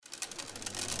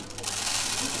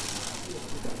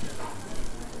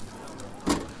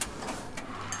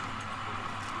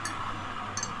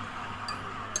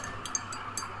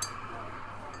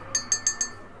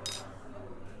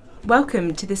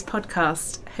Welcome to this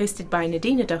podcast hosted by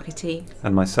Nadena Doharty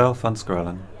and myself, Ansgar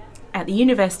Allen, at the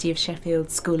University of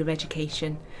Sheffield School of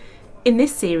Education. In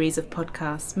this series of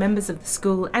podcasts, members of the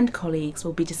school and colleagues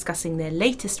will be discussing their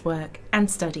latest work and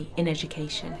study in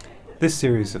education. This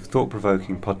series of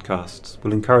thought-provoking podcasts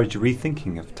will encourage a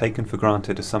rethinking of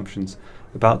taken-for-granted assumptions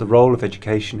about the role of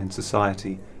education in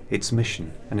society, its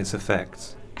mission and its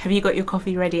effects. Have you got your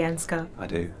coffee ready, Ansgar? I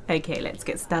do. Okay, let's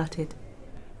get started.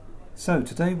 So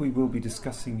today we will be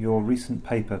discussing your recent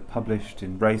paper published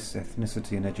in Race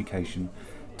Ethnicity and Education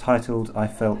titled I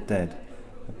Felt Dead,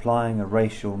 applying a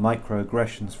racial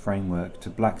microaggressions framework to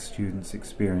black students'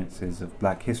 experiences of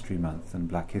Black History Month and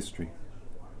Black history.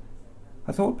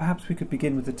 I thought perhaps we could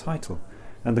begin with the title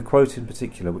and the quote in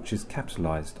particular, which is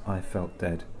capitalised, I felt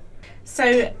dead.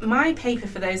 So my paper,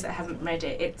 for those that haven't read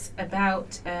it, it's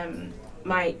about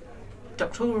my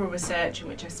doctoral research in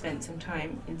which I spent some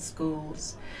time in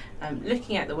schools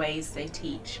looking at the ways they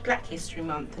teach Black History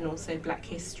Month and also Black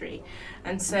history.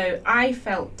 And so I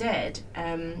Felt Dead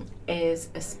is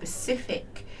a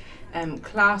specific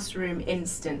classroom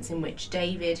instance in which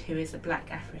David, who is a Black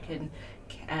African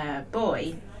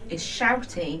boy, is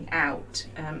shouting out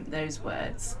those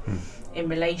words in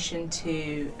relation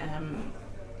to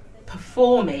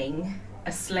performing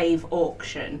a slave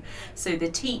auction. So the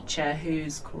teacher,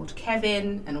 who's called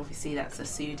Kevin, and obviously that's a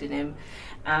pseudonym,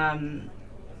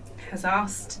 has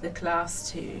asked the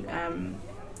class to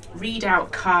read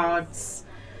out cards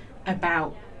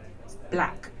about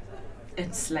Black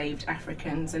enslaved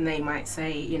Africans, and they might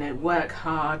say, you know, work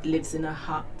hard, lives in a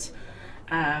hut.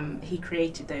 He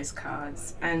created those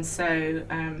cards, and so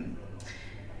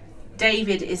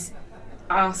David is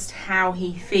asked how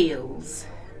he feels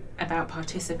about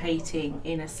participating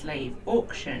in a slave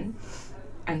auction,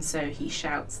 and so he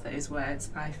shouts those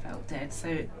words, I felt dead.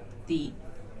 So the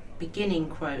beginning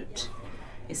quote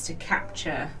is to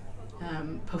capture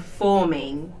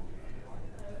performing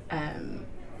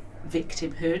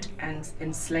victimhood and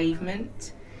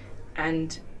enslavement,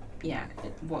 and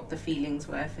what the feelings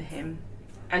were for him,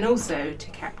 and also to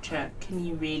capture, can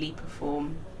you really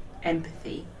perform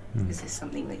empathy? Is this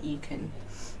something that you can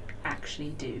actually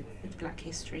do with Black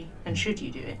history, and should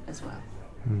you do it as well?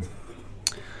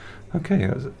 Okay,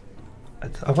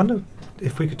 I wonder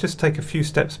if we could just take a few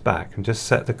steps back and just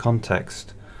set the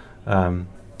context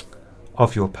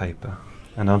of your paper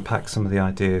and unpack some of the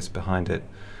ideas behind it.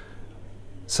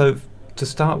 So to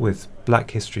start with Black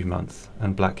History Month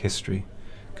and Black history,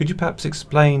 could you perhaps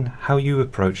explain how you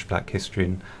approach Black history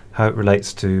and how it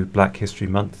relates to Black History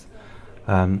Month,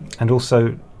 and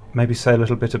also maybe say a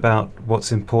little bit about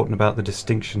what's important about the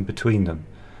distinction between them,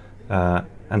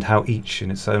 and how each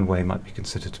in its own way might be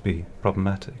considered to be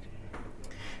problematic?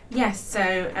 Yes,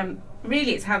 so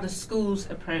really it's how the schools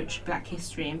approach Black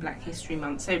history and Black History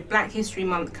Month. So Black History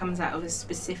Month comes out of a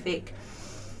specific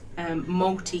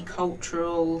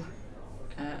multicultural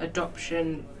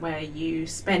adoption where you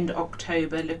spend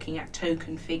October looking at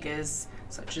token figures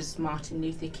such as Martin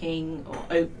Luther King or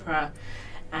Oprah,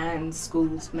 and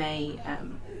schools may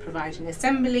provide an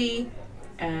assembly,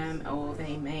 or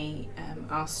they may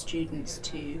ask students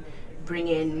to bring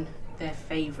in their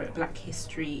favourite Black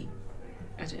history,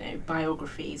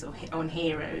 biographies or on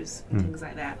heroes and things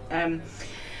like that.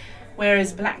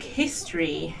 Whereas Black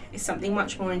history is something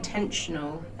much more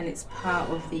intentional, and it's part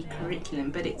of the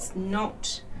curriculum, but it's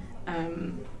not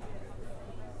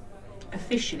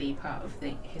officially part of the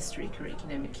history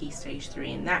curriculum at Key Stage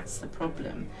 3, and that's the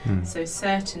problem. So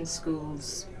certain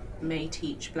schools may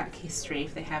teach Black history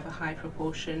if they have a high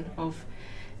proportion of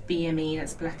BME,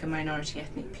 that's Black and minority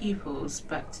ethnic pupils,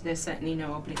 but there's certainly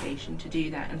no obligation to do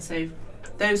that. And so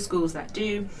those schools that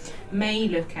do may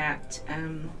look at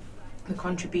the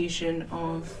contribution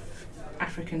of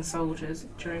African soldiers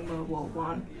during World War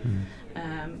One,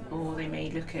 or they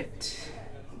may look at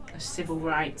civil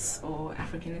rights or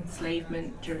African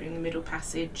enslavement during the Middle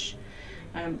Passage.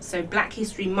 So Black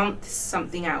History Month is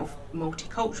something out of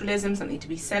multiculturalism, something to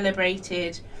be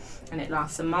celebrated, and it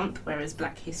lasts a month, whereas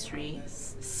Black history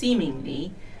is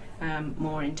seemingly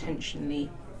more intentionally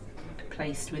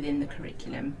placed within the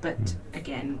curriculum. But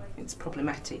again, it's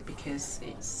problematic because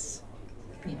it's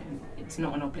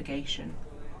not an obligation.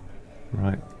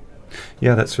 Right.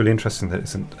 Yeah, that's really interesting that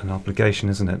it's an obligation,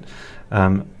 isn't it?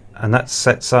 And that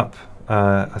sets up,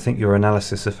 I think, your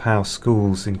analysis of how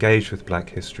schools engage with Black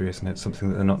history, isn't it? Something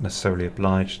that they're not necessarily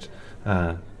obliged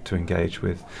to engage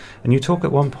with. And you talk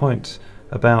at one point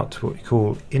about what you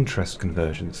call interest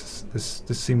conversions. This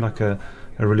seemed like a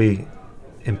really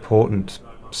important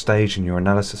stage in your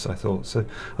analysis, I thought. So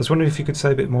I was wondering if you could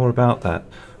say a bit more about that,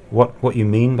 what you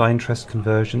mean by interest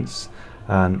convergence,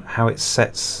 and how it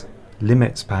sets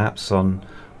limits perhaps on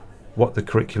what the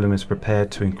curriculum is prepared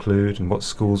to include and what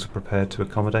schools are prepared to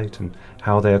accommodate and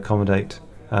how they accommodate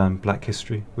black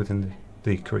history within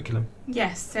the curriculum?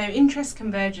 Yes, so interest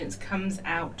convergence comes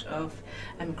out of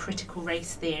critical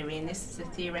race theory, and this is a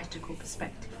theoretical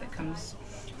perspective that comes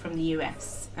from the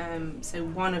US. So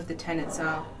one of the tenets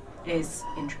is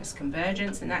interest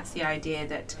convergence, and that's the idea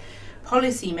that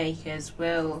policymakers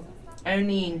will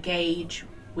only engage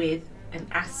with an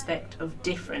aspect of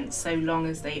difference so long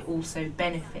as they also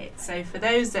benefit. So for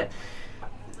those that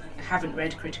haven't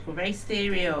read critical race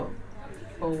theory or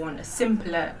want a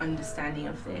simpler understanding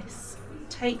of this,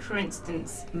 take for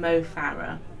instance Mo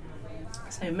Farah.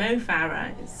 So Mo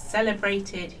Farah is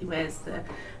celebrated, he wears the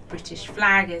British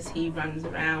flag as he runs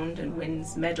around and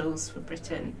wins medals for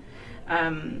Britain.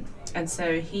 And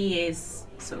so he is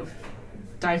sort of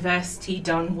diversity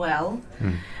done well.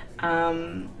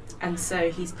 And so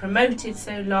he's promoted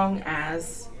so long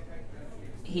as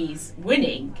he's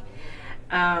winning.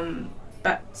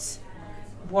 But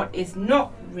what is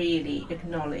not really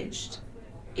acknowledged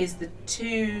is the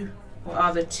two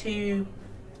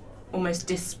almost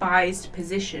despised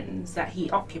positions that he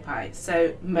occupies.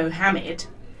 So Mohammed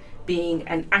being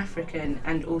an African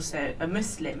and also a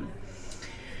Muslim.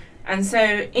 And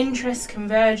so interest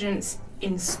convergence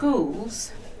in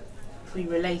schools, if we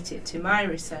relate it to my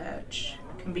research,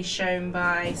 can be shown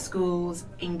by schools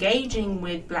engaging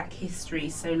with black history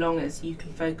so long as you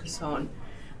can focus on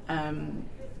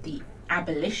the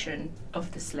abolition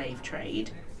of the slave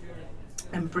trade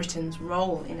and Britain's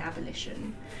role in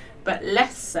abolition, but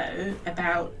less so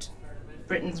about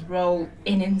Britain's role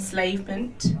in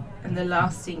enslavement and the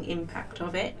lasting impact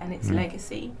of it and its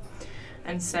legacy.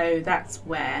 And so that's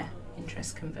where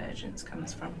interest convergence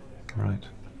comes from. Right.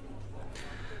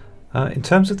 In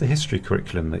terms of the history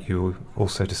curriculum that you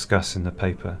also discuss in the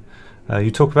paper,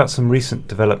 you talk about some recent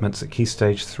developments at Key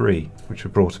Stage 3, which were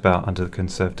brought about under the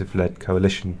Conservative-led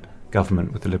coalition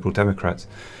government with the Liberal Democrats.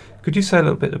 Could you say a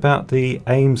little bit about the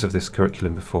aims of this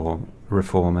curriculum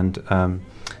reform and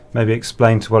maybe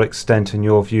explain to what extent, in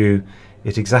your view,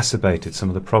 it exacerbated some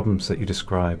of the problems that you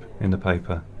describe in the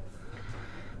paper?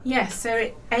 Yes, so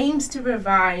it aims to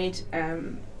provide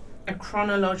a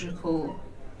chronological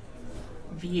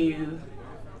view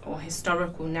or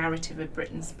historical narrative of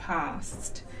Britain's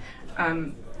past.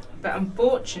 But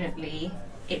unfortunately,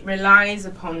 it relies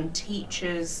upon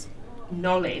teachers'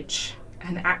 knowledge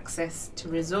and access to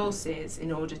resources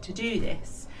in order to do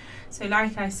this. So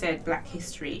like I said, Black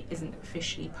history isn't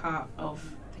officially part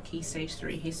of the Key Stage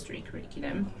 3 history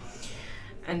curriculum.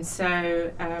 And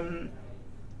so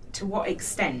to what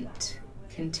extent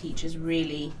can teachers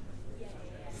really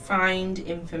find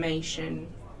information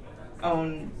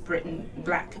on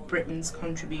Black Britain's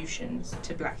contributions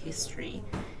to Black history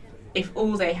if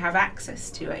all they have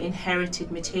access to are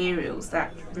inherited materials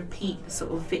that repeat the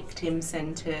sort of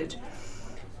victim-centred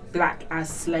Black as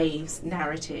slaves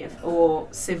narrative or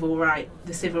the civil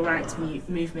rights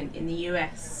movement in the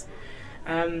US?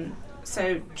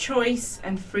 So choice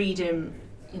and freedom,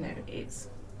 it's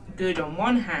good on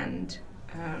one hand,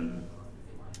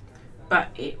 but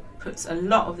it puts a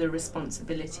lot of the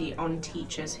responsibility on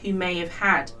teachers who may have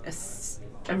had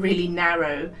a really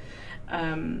narrow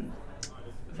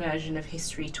version of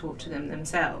history taught to them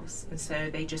themselves, and so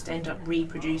they just end up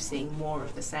reproducing more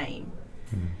of the same.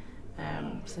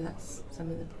 So that's some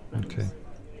of the problems. Okay.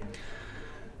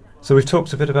 So we've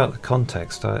talked a bit about the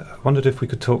context. I wondered if we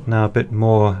could talk now a bit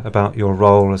more about your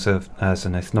role as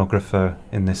an ethnographer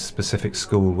in this specific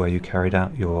school where you carried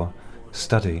out your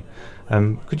study.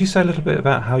 Could you say a little bit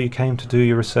about how you came to do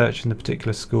your research in the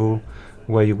particular school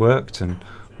where you worked and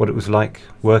what it was like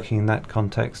working in that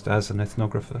context as an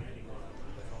ethnographer?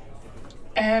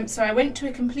 So I went to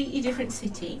a completely different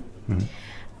city,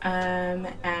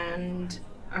 and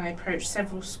I approached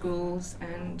several schools,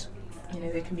 and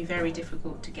they can be very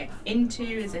difficult to get into,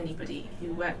 as anybody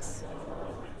who works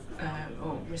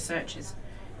or researches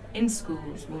in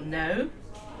schools will know.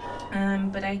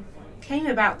 But I came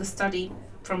about the study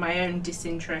from my own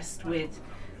disinterest with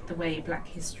the way Black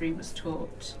history was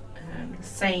taught, the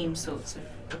same sorts of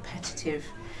repetitive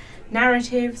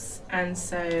narratives, and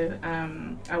so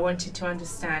I wanted to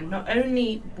understand not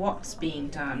only what's being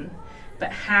done,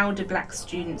 but how do Black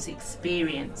students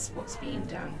experience what's being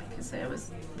done, because there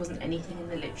wasn't anything in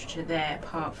the literature there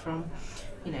apart from,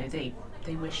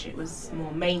 they wish it was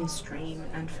more mainstream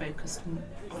and focused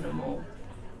on a more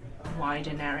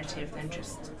wider narrative than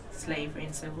just slavery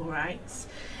and civil rights.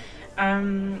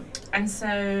 And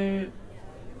so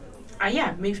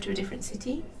I moved to a different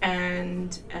city,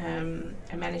 and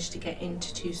I managed to get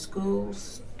into 2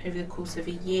 schools over the course of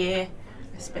a year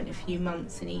I spent a few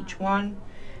months in each one,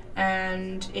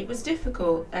 and it was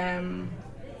difficult.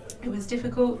 It was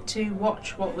difficult to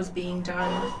watch what was being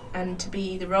done, and to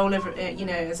be the role of,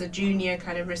 as a junior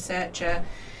kind of researcher,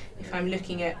 if I'm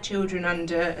looking at children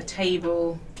under a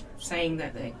table saying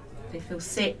that they feel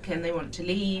sick and they want to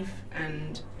leave,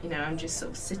 and I'm just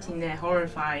sort of sitting there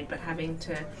horrified, but having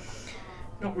to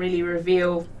not really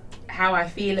reveal how I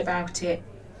feel about it.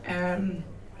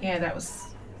 That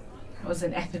was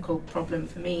an ethical problem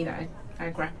for me that I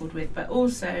grappled with, but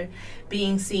also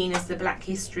being seen as the Black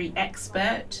history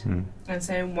expert. And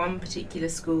so in one particular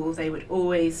school, they would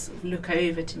always look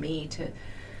over to me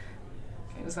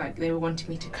it was like they were wanting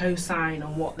me to co-sign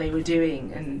on what they were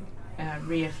doing and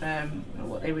reaffirm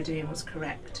what they were doing was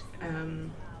correct.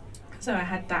 So I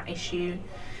had that issue.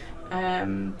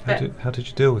 How did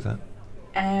you deal with that?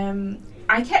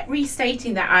 I kept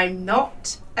restating that I'm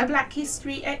not a Black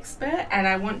history expert and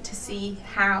I want to see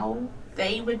how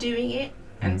they were doing it,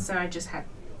 and so I just had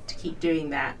to keep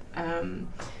doing that.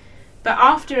 But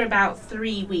after about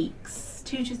 3 weeks,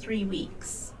 2 to 3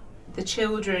 weeks, the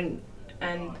children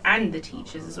and the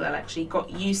teachers as well actually got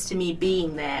used to me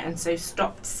being there, and so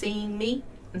stopped seeing me,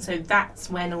 and so that's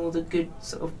when all the good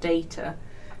sort of data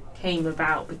came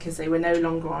about, because they were no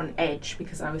longer on edge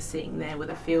because I was sitting there with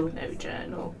a field note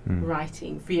journal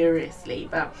writing furiously,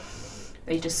 but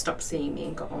they just stopped seeing me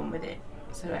and got on with it.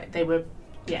 So they were,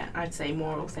 I'd say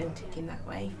more authentic in that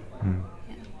way.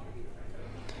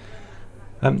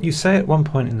 You say at one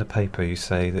point in the paper, you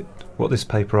say that what this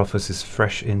paper offers is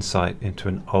fresh insight into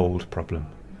an old problem.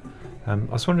 I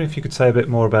was wondering if you could say a bit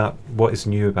more about what is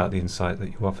new about the insight that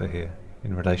you offer here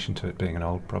in relation to it being an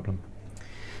old problem.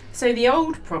 So the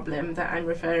old problem that I'm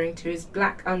referring to is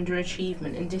Black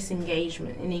underachievement and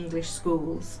disengagement in English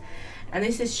schools. And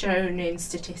this is shown in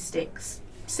statistics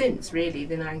since really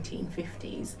the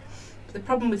 1950s. But the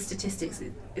problem with statistics,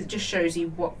 it just shows you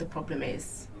what the problem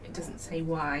is. It doesn't say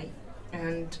why.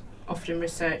 And often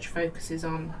research focuses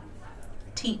on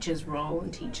teachers' role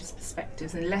and teachers'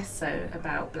 perspectives, and less so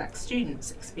about Black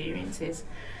students' experiences.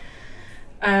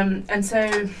 And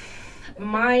so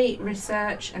my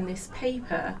research and this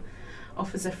paper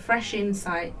offers a fresh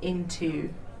insight into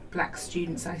Black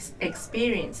students'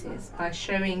 experiences by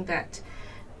showing that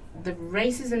the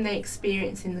racism they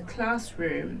experience in the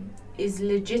classroom is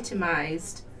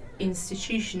legitimised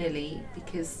institutionally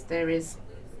because there is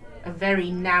a very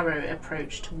narrow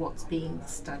approach to what's being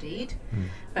studied,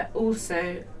 but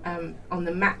also on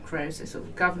the macro, so sort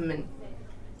of government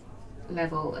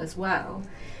level as well,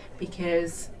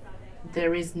 because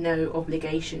there is no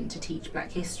obligation to teach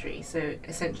Black history. So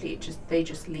essentially they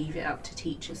just leave it up to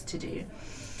teachers to do.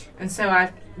 And so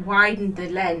I've widened the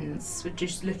lens with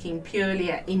just looking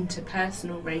purely at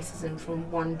interpersonal racism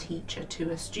from one teacher to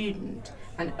a student,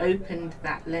 and opened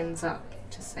that lens up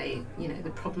to say, the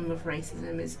problem of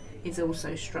racism is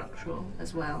also structural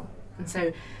as well. And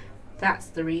so that's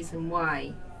the reason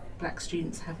why Black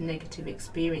students have negative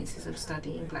experiences of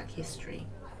studying Black history.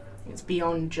 It's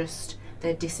beyond just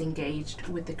they're disengaged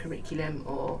with the curriculum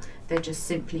or they're just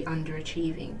simply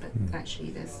underachieving, but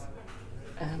actually there's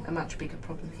a much bigger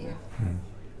problem here.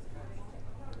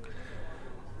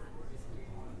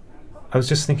 I was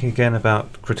just thinking again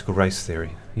about critical race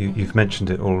theory. You've mentioned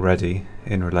it already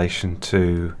in relation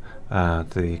to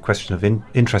the question of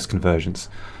interest convergence.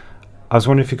 I was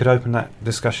wondering if you could open that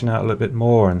discussion out a little bit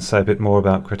more and say a bit more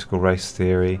about critical race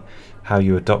theory, how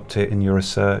you adopt it in your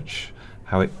research,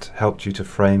 how it helped you to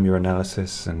frame your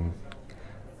analysis and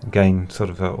gain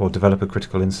or develop a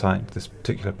critical insight into this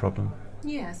particular problem.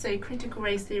 Yeah, so critical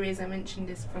race theory, as I mentioned,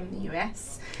 is from the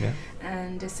US.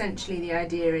 And essentially the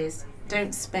idea is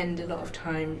don't spend a lot of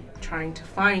time trying to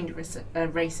find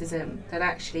racism, that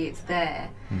actually it's there.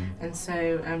 And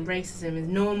so racism is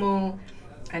normal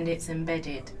and it's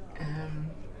embedded,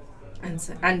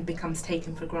 and becomes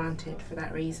taken for granted for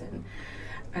that reason.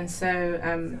 And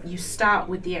so you start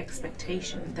with the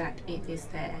expectation that it is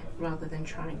there rather than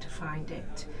trying to find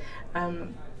it.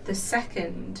 The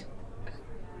second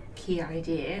key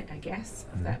idea, I guess,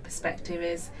 of that perspective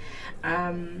is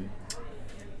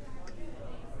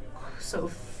sort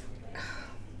of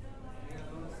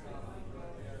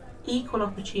equal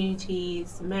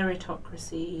opportunities,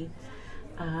 meritocracy,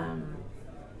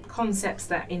 concepts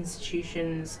that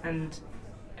institutions and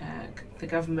the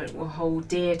government will hold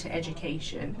dear to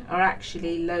education are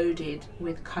actually loaded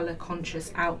with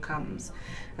colour-conscious outcomes.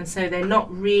 And so they're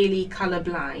not really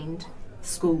colour-blind,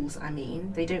 schools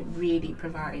they don't really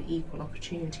provide equal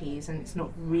opportunities, and it's not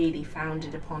really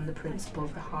founded upon the principle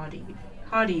of the harder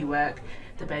you work,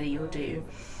 the better you'll do.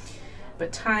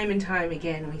 But time and time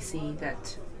again we see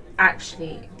that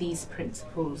actually these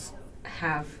principles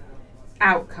have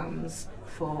outcomes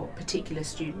for particular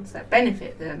students that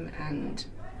benefit them,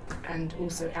 and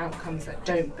also outcomes that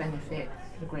don't benefit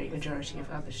the great majority of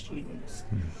other students.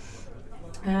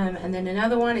 And then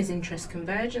another one is interest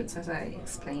convergence, as I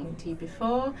explained to you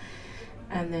before.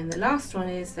 And then the last one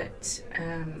is that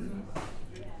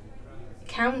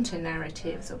counter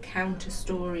narratives or counter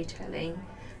storytelling.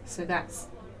 So that's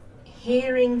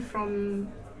hearing from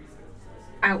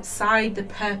outside the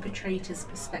perpetrator's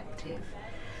perspective.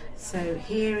 So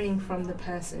hearing from the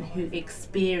person who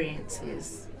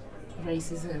experiences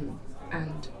racism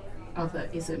and other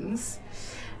isms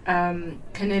can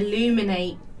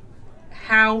illuminate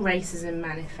how racism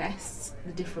manifests,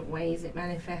 the different ways it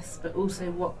manifests, but also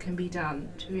what can be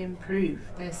done to improve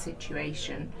their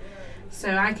situation.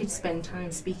 So I could spend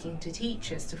time speaking to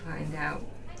teachers to find out,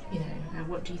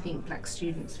 what do you think black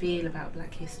students feel about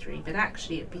black history? But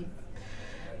actually it'd be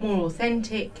more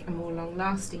authentic and more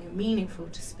long-lasting and meaningful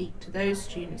to speak to those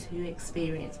students who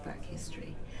experience black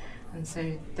history. And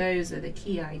so those are the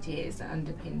key ideas that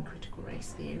underpin critical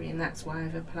race theory, and that's why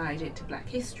I've applied it to black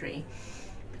history,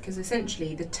 because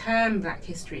essentially the term black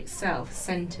history itself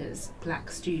centres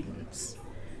black students.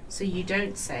 So you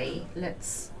don't say,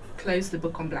 let's close the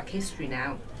book on black history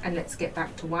now and let's get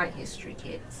back to white history,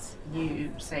 kids.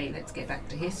 You say, let's get back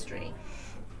to history.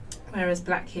 Whereas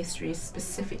black history is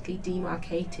specifically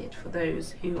demarcated for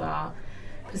those who are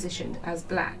positioned as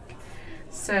black.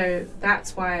 So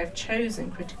that's why I've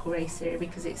chosen critical race theory,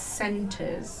 because it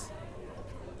centres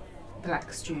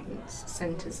black students,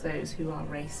 centres those who are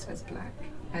raced as black,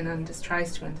 and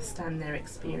tries to understand their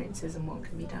experiences and what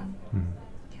can be done.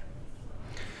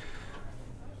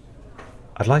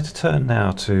 I'd like to turn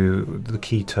now to the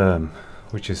key term,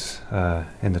 which is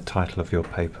in the title of your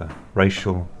paper,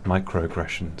 racial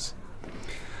microaggressions.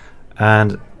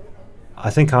 And I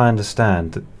think I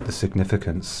understand the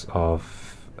significance of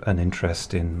an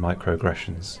interest in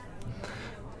microaggressions.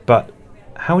 But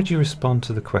how would you respond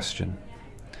to the question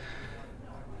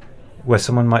where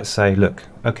someone might say, look,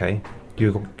 okay,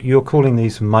 you're calling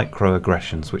these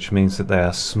microaggressions, which means that they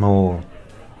are small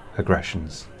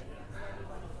aggressions.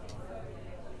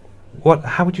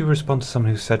 How would you respond to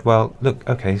someone who said, well, look,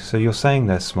 okay, so you're saying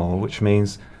they're small, which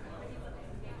means,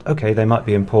 okay, they might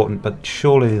be important, but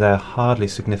surely they're hardly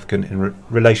significant in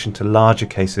relation to larger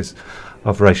cases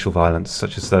of racial violence,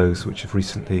 such as those which have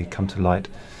recently come to light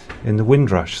in the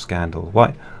Windrush scandal.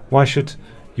 Why should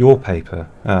your paper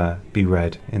be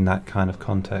read in that kind of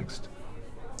context?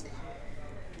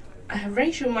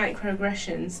 Racial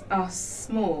microaggressions are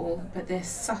small, but they're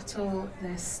subtle,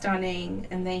 they're stunning,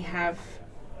 and they have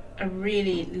a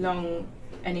really long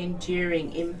and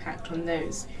enduring impact on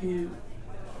those who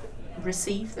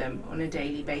receive them on a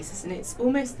daily basis. And it's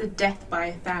almost the death by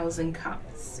 1,000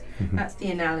 cuts. Mm-hmm. That's the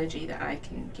analogy that I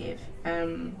can give.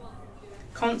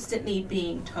 Constantly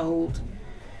being told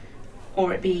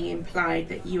or it being implied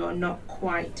that you are not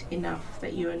quite enough,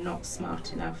 that you are not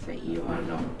smart enough, that you are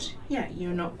not,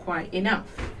 you're not quite enough.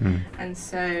 And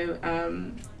so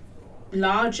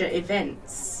larger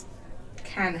events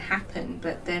can happen,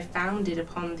 but they're founded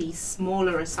upon these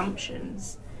smaller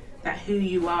assumptions that who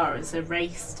you are as a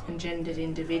raced and gendered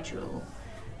individual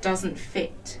doesn't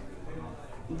fit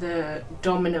the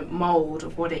dominant mould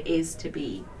of what it is to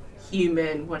be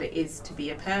human, what it is to be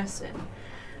a person.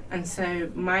 And so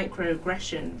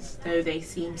microaggressions, though they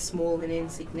seem small and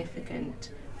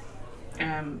insignificant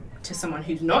to someone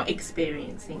who's not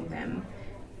experiencing them,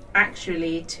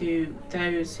 actually to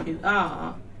those who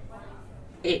are,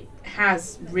 it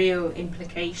has real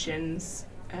implications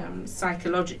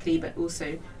psychologically, but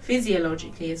also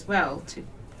physiologically as well, to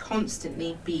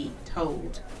constantly be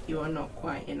told you are not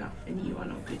quite enough and you are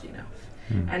not good enough.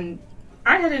 And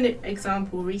I had an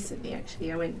example recently,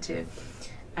 actually. I went to,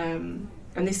 and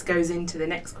this goes into the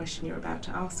next question you're about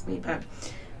to ask me, but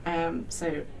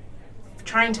so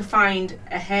trying to find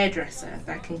a hairdresser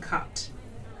that can cut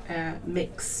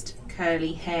mixed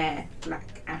curly hair,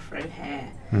 black afro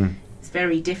hair. It's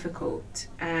very difficult,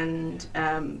 and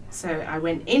so I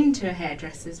went into a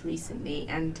hairdresser's recently,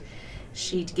 and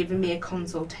she'd given me a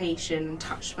consultation and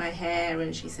touched my hair,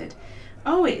 and she said,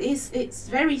 "Oh, it's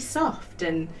very soft,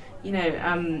 and you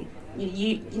know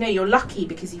you're lucky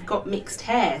because you've got mixed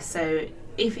hair. So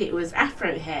if it was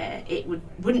afro hair, it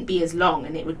wouldn't be as long,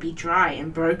 and it would be dry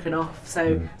and broken off.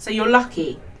 So you're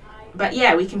lucky, but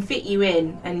we can fit you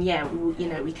in, and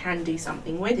we can do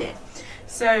something with it."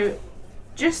 So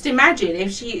just imagine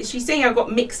if she's saying I've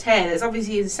got mixed hair, there's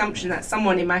obviously an assumption that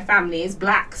someone in my family is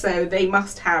black, so they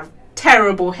must have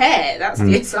terrible hair. That's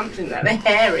the assumption, that the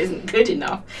hair isn't good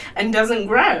enough and doesn't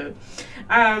grow.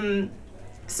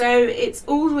 So it's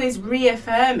always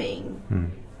reaffirming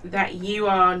that you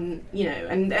are,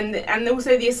 and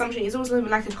also the assumption is also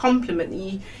like a compliment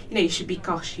that you should be,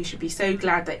 you should be so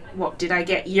glad that, what, did I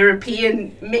get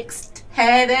European mixed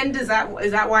hair then? Is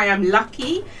that why I'm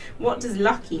lucky? What does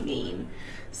lucky mean?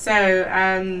 So,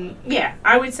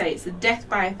 I would say it's the death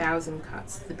by 1,000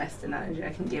 cuts, the best analogy I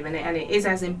can give, and it is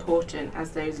as important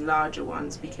as those larger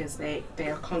ones because they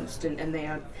are constant and they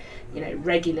are,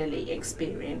 regularly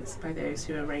experienced by those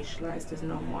who are racialized as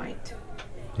non-white.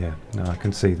 Yeah, no, I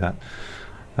can see that.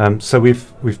 So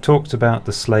we've talked about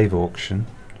the slave auction,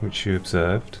 which you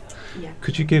observed. Yeah.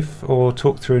 Could you give or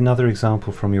talk through another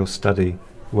example from your study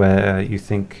where you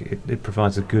think it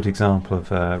provides a good example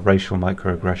of racial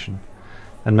microaggression,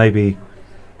 and maybe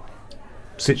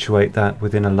situate that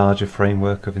within a larger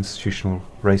framework of institutional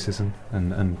racism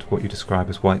and what you describe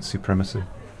as white supremacy?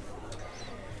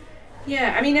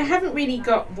 Yeah, I mean, I haven't really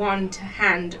got one to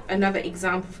hand, another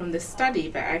example from the study,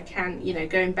 but I can,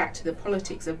 going back to the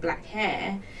politics of black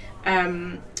hair,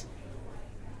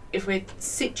 if we're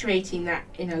situating that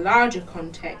in a larger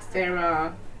context, there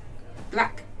are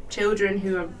black children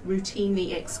who are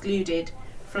routinely excluded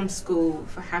from school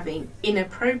for having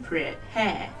inappropriate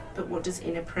hair. But what does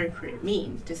inappropriate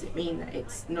mean? Does it mean that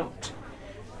it's not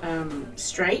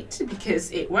straight?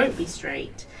 Because it won't be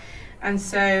straight. And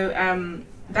so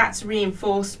that's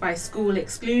reinforced by school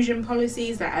exclusion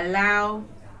policies that allow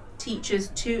teachers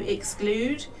to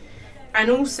exclude,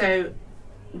 and also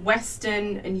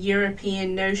Western and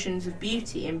European notions of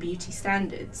beauty and beauty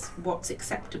standards, what's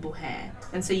acceptable hair.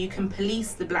 And so you can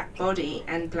police the black body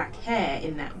and black hair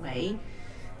in that way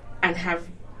and have,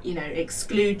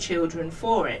 exclude children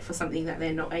for something that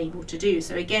they're not able to do.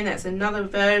 So again, that's another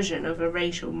version of a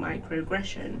racial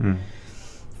microaggression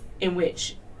in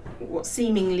which what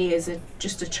seemingly is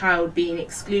just a child being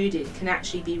excluded can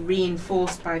actually be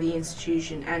reinforced by the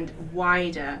institution and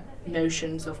wider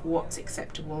notions of what's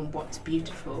acceptable and what's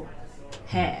beautiful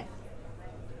hair.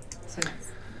 So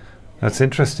that's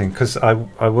interesting, because I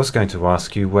was going to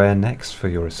ask you where next for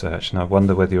your research, and I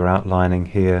wonder whether you're outlining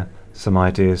here some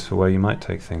ideas for where you might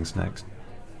take things next.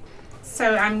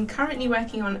 So I'm currently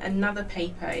working on another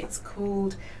paper. It's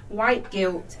called White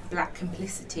Guilt, Black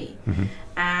Complicity.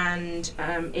 And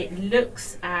it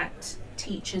looks at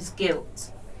teachers'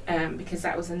 guilt, because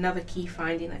that was another key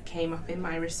finding that came up in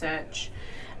my research,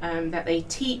 that they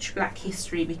teach black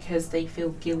history because they feel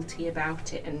guilty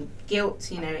about it. And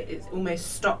guilt, it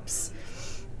almost stops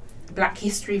black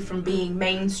history from being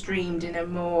mainstreamed in a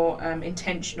more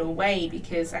intentional way,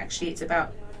 because actually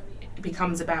it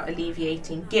becomes about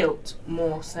alleviating guilt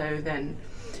more so than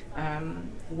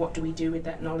what do we do with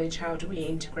that knowledge, how do we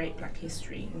integrate black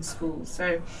history in schools.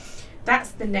 So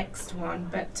that's the next one.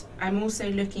 But I'm also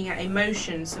looking at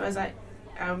emotions. So as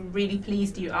I'm really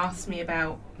pleased you asked me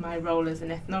about my role as an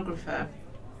ethnographer.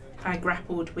 I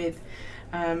grappled with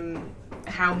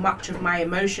how much of my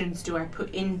emotions do I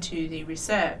put into the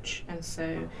research, and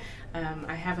so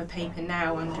I have a paper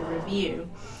now under review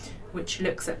which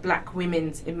looks at black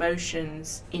women's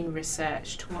emotions in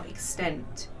research. To what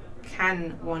extent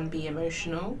can one be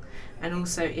emotional? And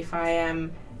also, if I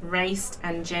am raced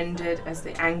and gendered as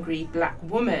the angry black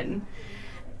woman,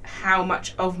 how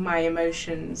much of my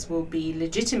emotions will be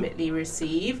legitimately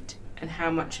received and how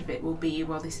much of it will be,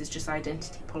 well, this is just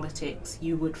identity politics,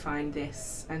 you would find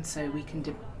this, and so we can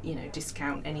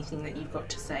discount anything that you've got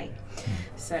to say.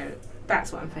 So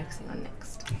that's what I'm focusing on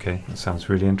next. Okay, that sounds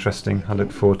really interesting. I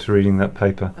look forward to reading that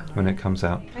paper when it comes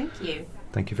out. Thank you.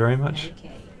 Thank you very much.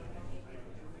 Okay.